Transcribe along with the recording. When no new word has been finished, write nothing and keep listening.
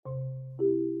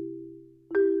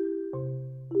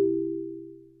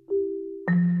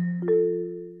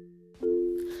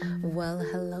Well,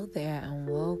 hello there and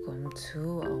welcome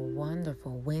to a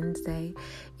wonderful Wednesday.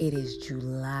 It is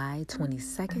July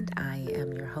 22nd. I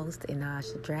am your host,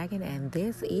 Inaj the Dragon, and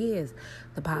this is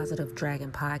the Positive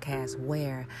Dragon Podcast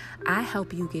where I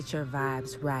help you get your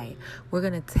vibes right. We're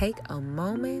going to take a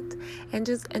moment and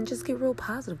just get real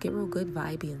positive, get real good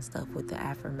vibey and stuff with the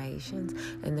affirmations,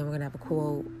 and then we're going to have a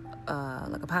quote,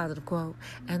 like a positive quote,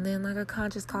 and then like a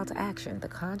conscious call to action. The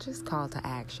conscious call to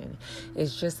action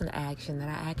is just an action that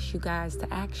I ask you guys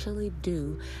to actually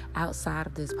do outside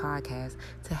of this podcast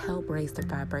to help raise the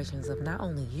vibrations of not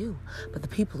only you, but the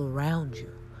people around you.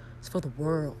 It's for the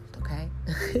world, okay?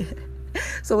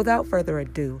 So without further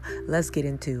ado, let's get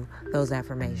into those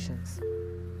affirmations.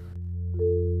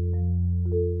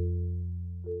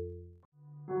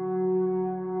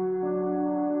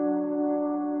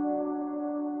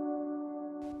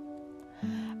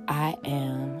 I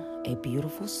am a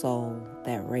beautiful soul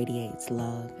that radiates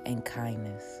love and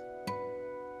kindness.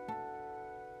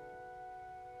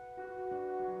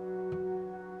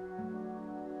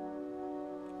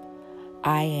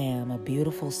 I am a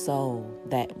beautiful soul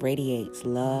that radiates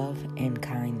love and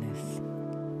kindness.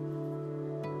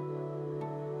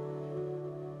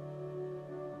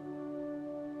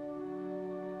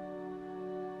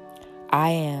 I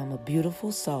am a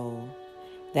beautiful soul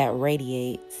that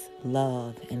radiates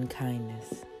love and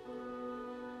kindness.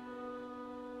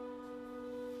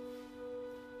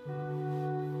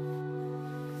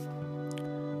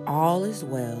 All is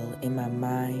well in my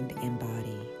mind and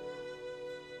body.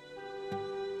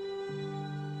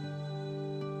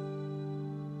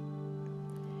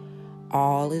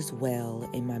 All is well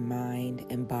in my mind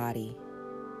and body.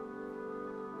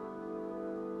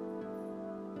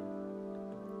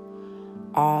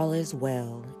 All is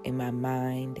well in my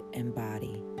mind and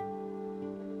body.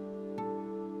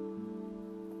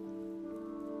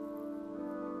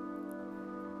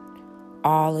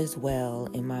 All is well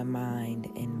in my mind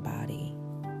and body.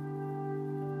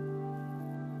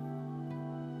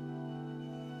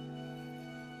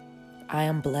 I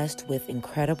am blessed with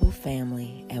incredible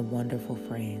family and wonderful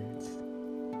friends.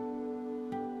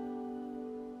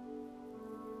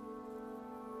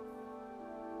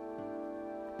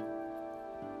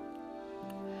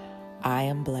 I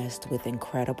am blessed with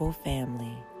incredible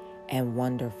family and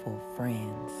wonderful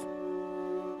friends.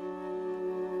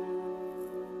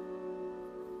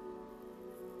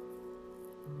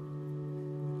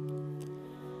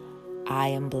 I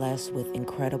am blessed with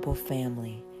incredible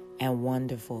family and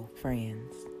wonderful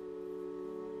friends.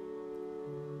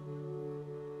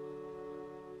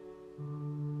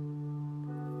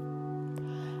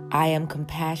 I am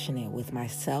compassionate with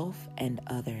myself and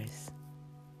others.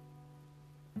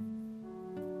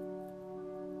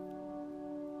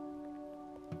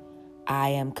 I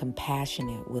am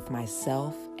compassionate with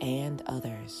myself and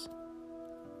others.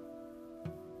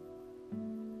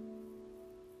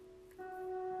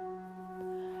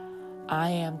 I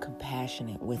am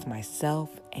compassionate with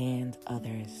myself and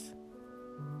others.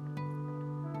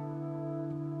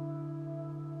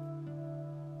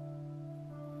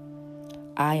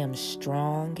 I am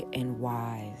strong and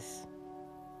wise.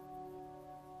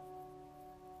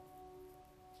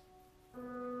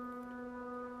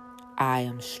 I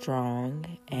am strong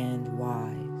and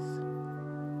wise.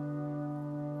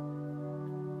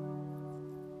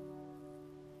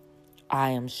 I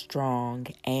am strong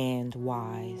and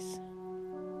wise.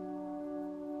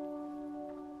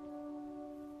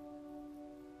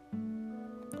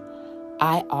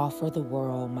 I offer the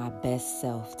world my best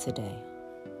self today.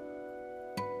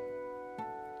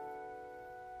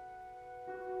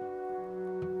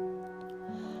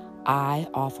 I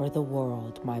offer the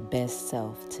world my best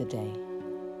self today.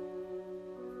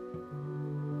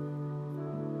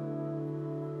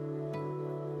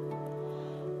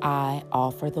 I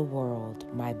offer the world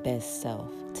my best self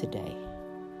today.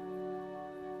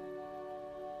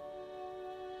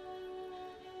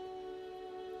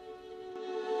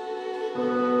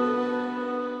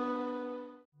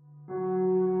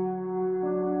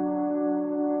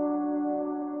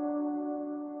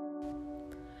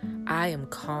 I am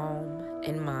calm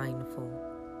and mindful.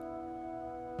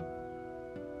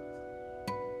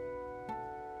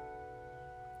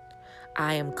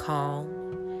 I am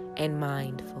calm and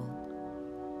mindful.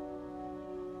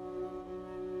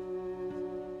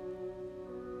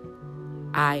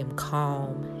 I am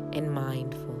calm and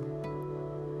mindful.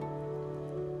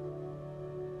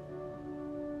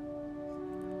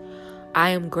 I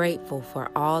am grateful for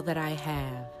all that I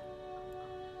have.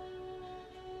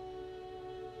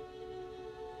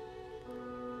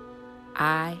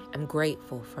 I am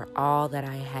grateful for all that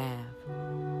I have.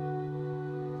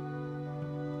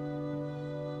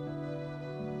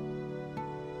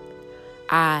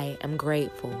 I am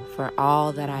grateful for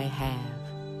all that I have.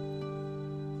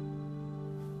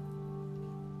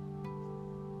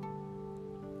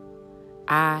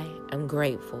 I am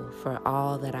grateful for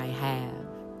all that I have.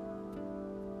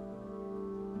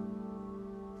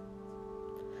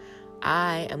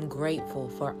 I am grateful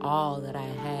for all that I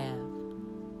have.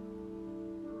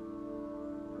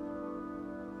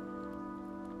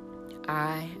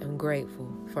 I am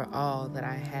grateful for all that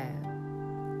I have.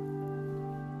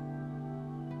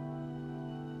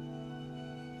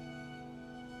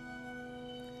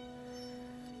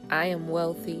 I am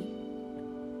wealthy.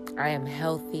 I am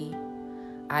healthy.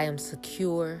 I am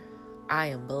secure. I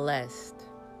am blessed.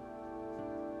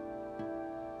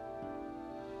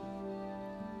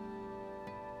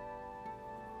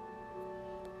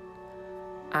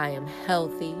 I am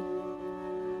healthy.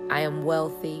 I am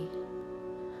wealthy.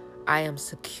 I am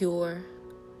secure.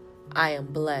 I am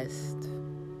blessed.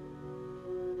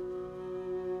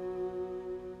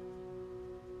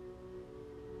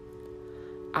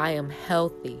 I am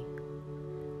healthy.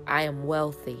 I am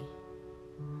wealthy.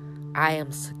 I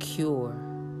am secure.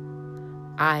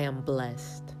 I am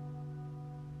blessed.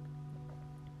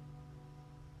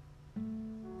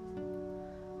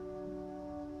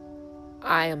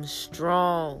 I am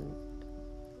strong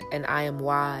and I am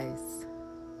wise.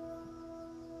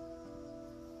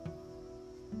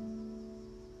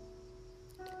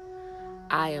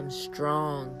 I am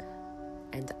strong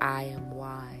and I am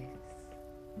wise.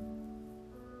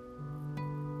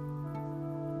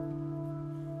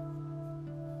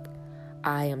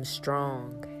 I am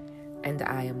strong and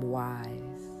I am wise.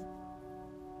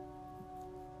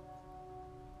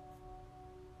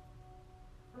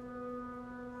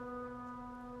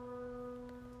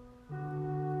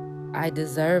 I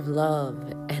deserve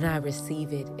love and I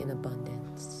receive it in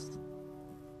abundance.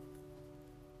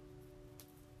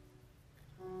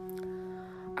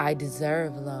 I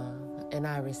deserve love and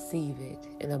I receive it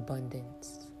in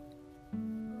abundance.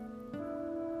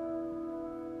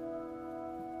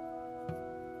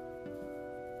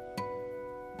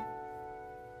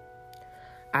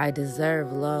 I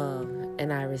deserve love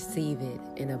and I receive it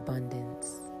in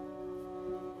abundance.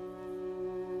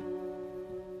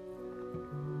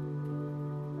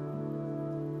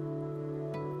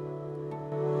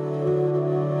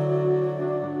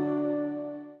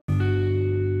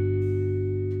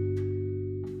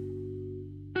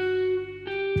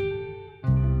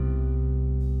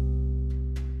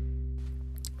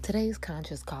 Today's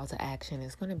conscious call to action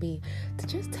is going to be to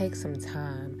just take some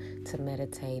time to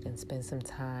meditate and spend some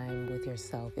time with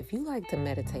yourself. If you like to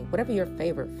meditate, whatever your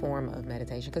favorite form of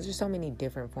meditation, because there's so many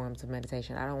different forms of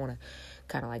meditation, I don't want to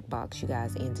kind of like box you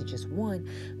guys into just one,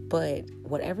 but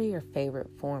whatever your favorite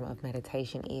form of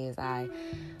meditation is, I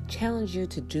challenge you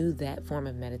to do that form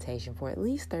of meditation for at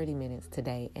least 30 minutes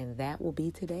today, and that will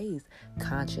be today's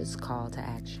conscious call to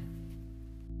action.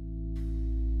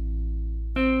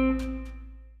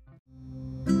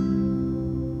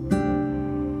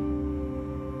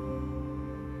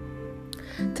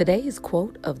 Today's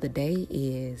quote of the day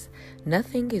is,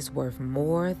 "Nothing is worth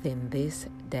more than this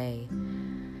day."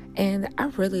 And I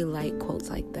really like quotes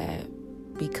like that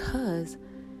because,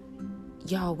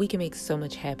 y'all, we can make so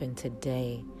much happen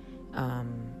today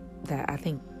that I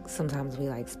think sometimes we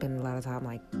like spend a lot of time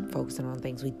like focusing on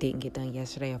things we didn't get done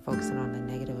yesterday or focusing on the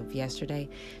negative of yesterday.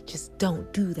 Just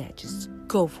don't do that. Just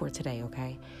go for it today,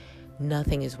 okay?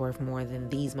 Nothing is worth more than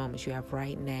these moments you have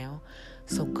right now.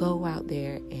 So go out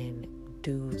there and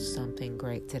do something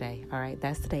great today. All right,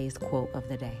 that's today's quote of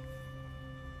the day.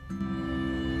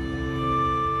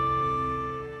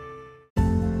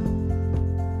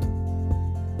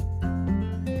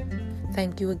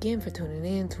 Thank you again for tuning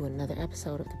in to another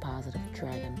episode of the Positive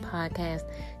Dragon Podcast.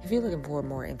 If you're looking for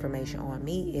more information on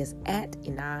me, it's at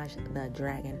Inaj the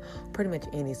Dragon. Pretty much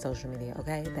any social media,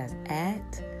 okay? That's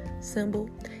at symbol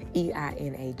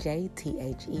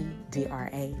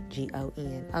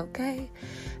EINAJTHEDRAGON, okay?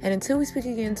 And until we speak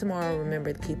again tomorrow,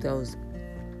 remember to keep those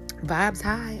vibes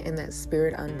high and that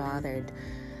spirit unbothered.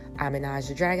 I'm Inaj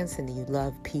the Dragon, sending you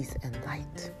love, peace, and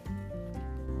light.